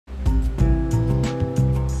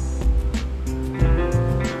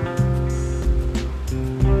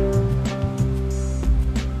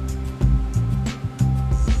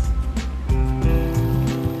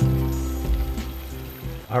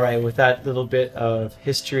right, with that little bit of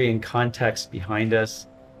history and context behind us,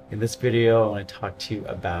 in this video I want to talk to you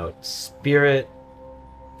about spirit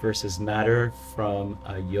versus matter from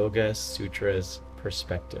a Yoga Sutras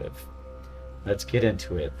perspective. Let's get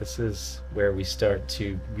into it. This is where we start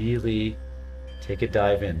to really take a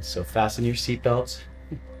dive in. So fasten your seatbelts.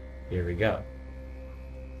 Here we go.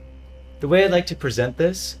 The way I'd like to present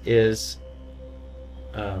this is,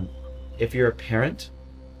 if you're a parent,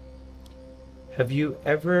 have you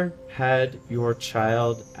ever had your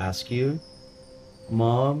child ask you,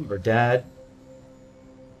 Mom or Dad,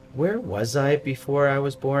 where was I before I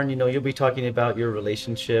was born? You know, you'll be talking about your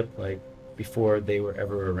relationship like before they were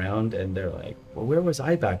ever around, and they're like, well, where was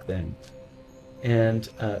I back then? And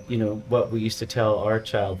you know, what we used to tell our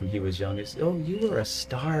child when he was young is, oh, you were a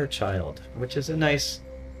star child, which is a nice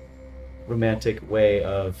romantic way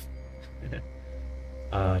of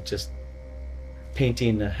just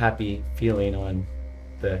painting a happy feeling on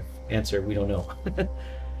the answer we don't know.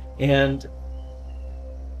 And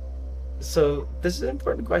so this is an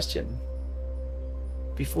important question.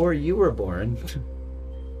 Before you were born,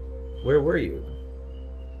 where were you?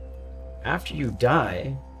 After you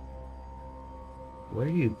die, where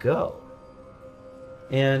do you go?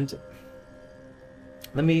 And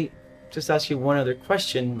let me just ask you one other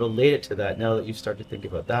question related to that now that you've started to think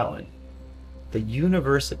about that one. The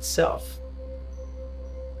universe itself.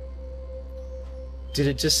 Did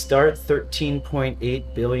it just start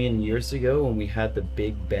 13.8 billion years ago when we had the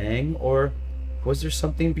Big Bang? Or was there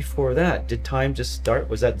something before that? Did time just start?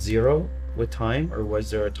 Was that zero with time? Or was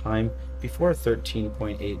there a time before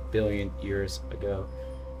 13.8 billion years ago?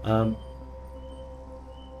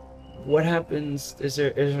 What happens? Is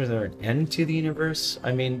there an end to the universe?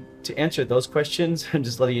 I mean, to answer those questions, I'm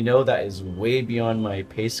just letting you know that is way beyond my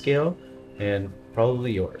pay scale and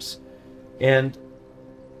probably yours. And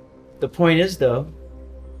the point is, though,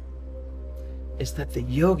 is that the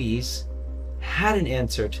yogis had an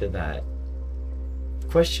answer to that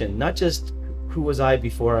question. Not just who was I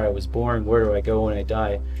before I was born, where do I go when I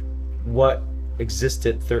die, what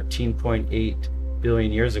existed 13.8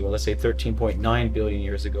 billion years ago, let's say 13.9 billion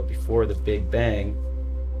years ago before the Big Bang.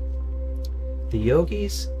 The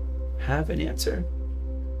yogis have an answer.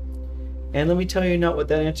 And let me tell you not what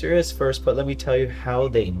that answer is first, but let me tell you how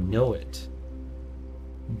they know it.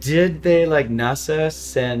 Did they, like NASA,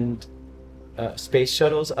 send space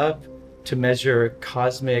shuttles up to measure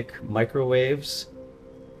cosmic microwaves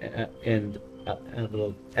and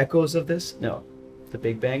little echoes of this? No. The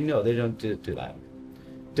Big Bang? No, they don't do that.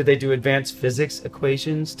 Did they do advanced physics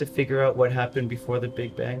equations to figure out what happened before the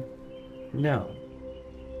Big Bang? No.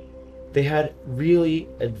 They had really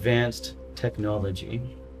advanced technology.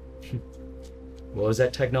 What was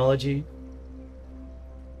that technology?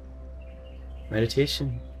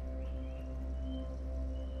 Meditation.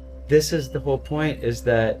 This is the whole point, is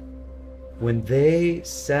that when they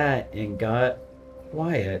sat and got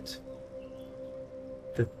quiet,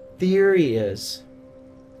 the theory is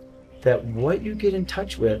that what you get in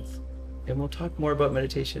touch with, and we'll talk more about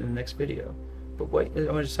meditation in the next video, but what I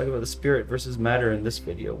want to just talk about the spirit versus matter in this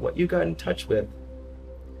video. What you got in touch with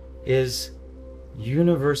is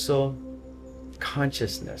universal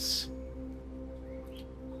consciousness.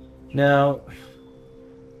 Now,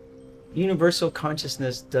 universal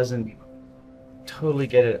consciousness doesn't totally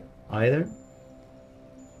get it either,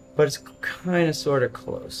 but it's kind of sort of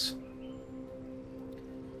close.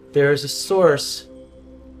 There's a source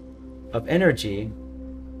of energy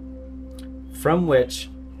from which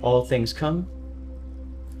all things come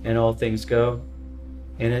and all things go,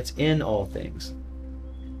 and it's in all things.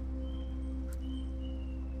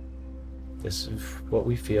 This is what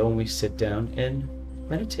we feel when we sit down and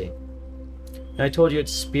meditate. Now, I told you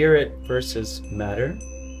it's spirit versus matter.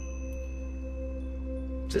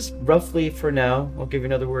 Just roughly for now, I'll give you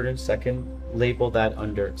another word in a second, label that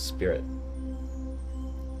under spirit.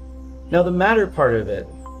 Now, the matter part of it,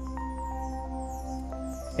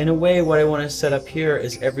 in a way, what I want to set up here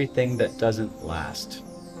is everything that doesn't last.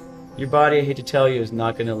 Your body, I hate to tell you, is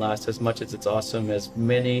not going to last as much as it's awesome, as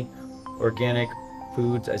many organic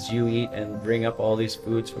foods as you eat, and bring up all these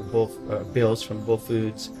foods from bills from Whole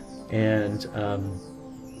Foods, and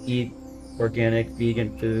eat organic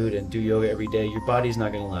vegan food and do yoga every day. Your body's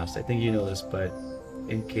not going to last. I think you know this, but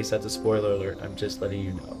in case that's a spoiler alert, I'm just letting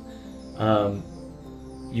you know.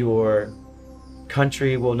 Your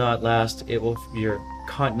country will not last. Your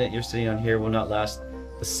continent you're sitting on here will not last.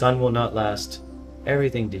 The sun will not last.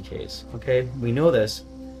 Everything decays. Okay, we know this,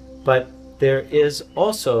 but there is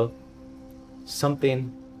also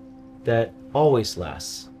something that always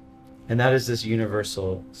lasts, and that is this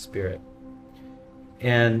universal spirit.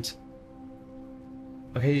 And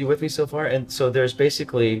Okay, you with me so far? And so there's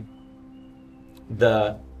basically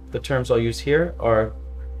the terms I'll use here are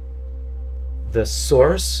the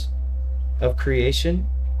source of creation.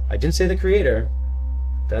 I didn't say the creator.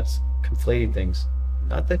 That's conflating things.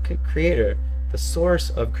 Not the creator, the source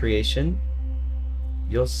of creation.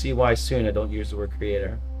 You'll see why soon I don't use the word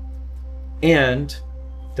creator. And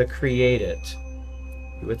the created.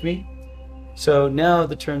 You with me? So now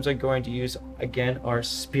the terms I'm going to use again are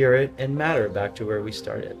spirit and matter, back to where we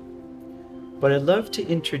started. But I'd love to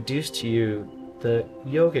introduce to you the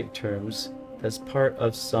yogic terms as part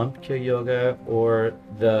of Samkhya Yoga or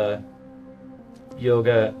the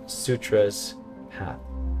Yoga Sutras path.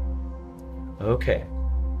 Okay,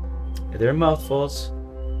 they're mouthfuls,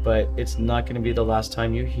 but it's not going to be the last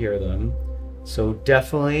time you hear them. So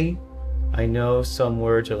definitely, I know some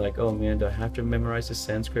words are like, oh man, do I have to memorize a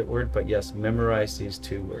Sanskrit word? But yes, memorize these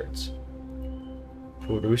two words.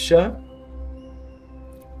 Purusha,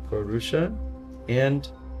 and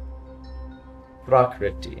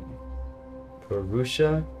Prakriti.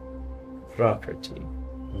 Purusha, Prakriti.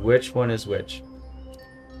 Which one is which?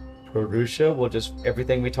 Purusha, will just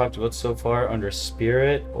everything we talked about so far under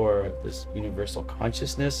spirit or this universal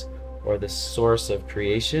consciousness or the source of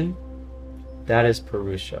creation, that is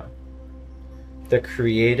Purusha. The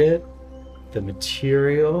created, the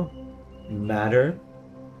material, matter,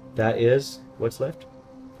 that is what's left?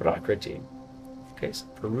 Prakriti. Okay, so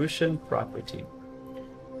Purusha and Prakriti.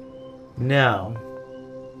 Now,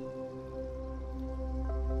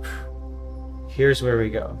 here's where we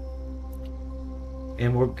go.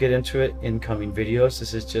 And we'll get into it in coming videos.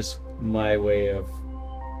 This is just my way of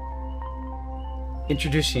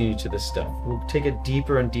introducing you to this stuff. We'll take a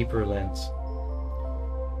deeper and deeper lens.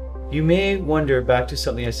 You may wonder, back to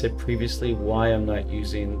something I said previously, why I'm not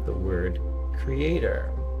using the word creator.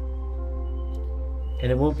 And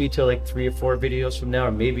it won't be till like 3 or 4 videos from now,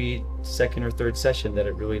 or maybe second or third session, that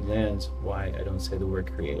it really lands why I don't say the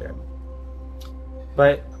word creator.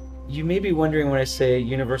 But you may be wondering, when I say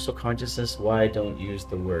universal consciousness, why I don't use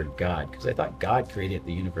the word God, because I thought God created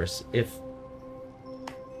the universe, if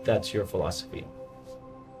that's your philosophy.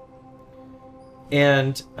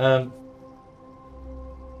 And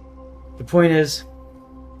the point is,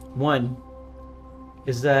 one,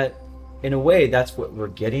 is that in a way that's what we're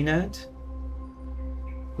getting at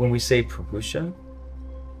when we say Purusha,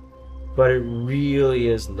 but it really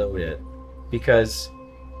is loaded, because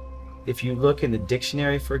if you look in the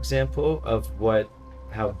dictionary, for example, of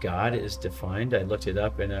how God is defined, I looked it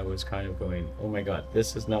up and I was kind of going, oh my God,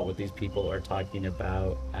 this is not what these people are talking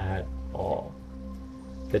about at all.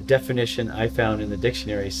 The definition I found in the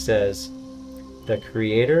dictionary says, the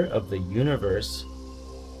creator of the universe,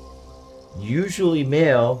 usually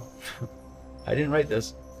male, I didn't write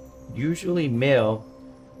this, usually male,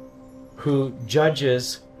 who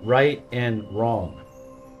judges right and wrong.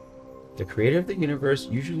 The creator of the universe,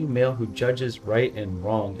 usually male, who judges right and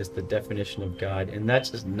wrong, is the definition of God, and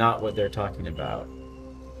that's just not what they're talking about.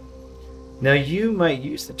 Now, you might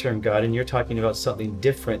use the term God and you're talking about something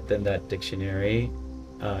different than that dictionary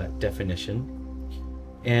definition,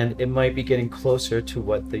 and it might be getting closer to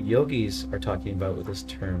what the yogis are talking about with this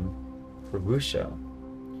term Purusha.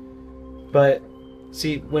 But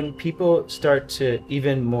see, when people start to,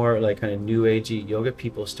 even more like kind of new agey yoga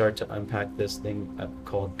people start to unpack this thing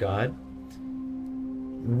called God,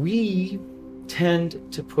 we tend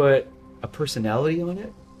to put a personality on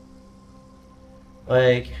it.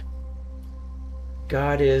 Like,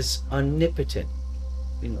 God is omnipotent,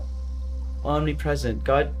 omnipresent.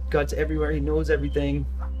 God's everywhere, he knows everything,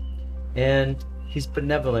 and he's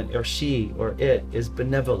benevolent, or she or it is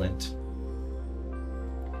benevolent.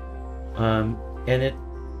 And it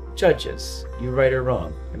judges you right or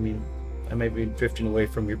wrong. I mean, I might be drifting away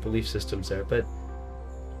from your belief systems there, but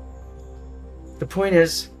the point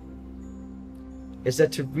is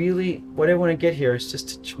that to really, what I want to get here is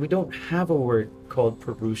just we don't have a word called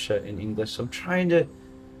Purusha in English, so I'm trying to,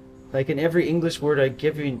 like, in every English word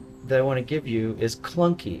that I want to give you is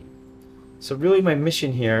clunky. So really my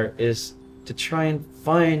mission here is to try and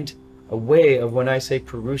find a way of, when I say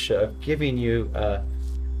Purusha, of giving you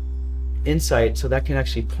insight so that can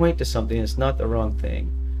actually point to something that's not the wrong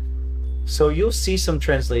thing. So you'll see some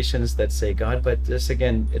translations that say God, but this,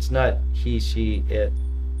 again, it's not he, she, it.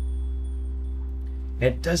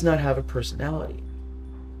 It does not have a personality.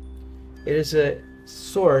 It is a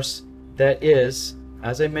source that is,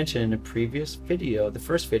 as I mentioned in a previous video, the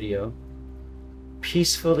first video,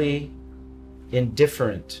 peacefully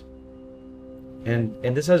indifferent. And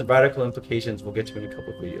this has radical implications we'll get to in a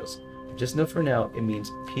couple of videos. Just know for now, it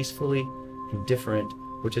means peacefully indifferent,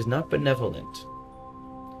 which is not benevolent.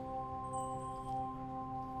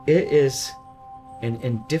 it is an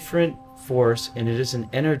indifferent force, and it is an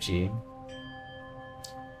energy.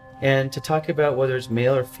 And to talk about whether it's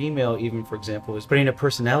male or female, even, for example, is putting a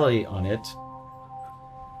personality on it.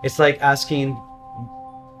 It's like asking,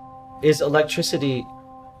 is electricity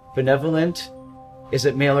benevolent? Is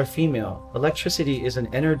it male or female? Electricity is an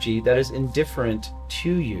energy that is indifferent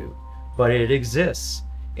to you, but it exists.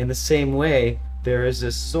 In the same way, there is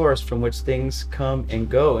this source from which things come and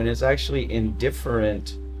go, and it's actually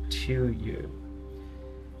indifferent to you.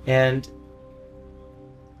 And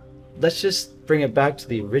let's just bring it back to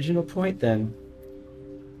the original point then.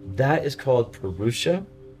 That is called Purusha,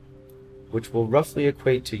 which will roughly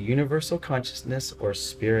equate to universal consciousness or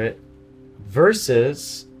spirit,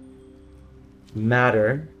 versus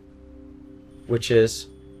matter, which is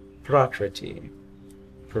Prakriti.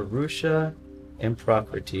 Purusha and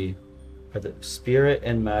Prakriti are the spirit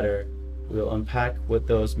and matter. We'll unpack what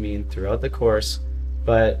those mean throughout the course,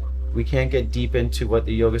 but we can't get deep into what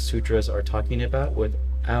the Yoga Sutras are talking about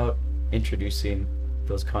without introducing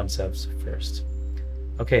those concepts first.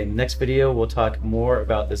 Okay, next video we'll talk more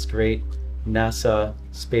about this great NASA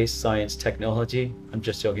space science technology. I'm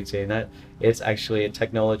just joking saying that. It's actually a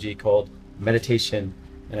technology called meditation,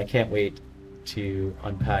 and I can't wait to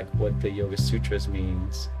unpack what the Yoga Sutras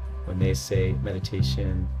means when they say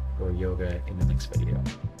meditation or yoga in the next video.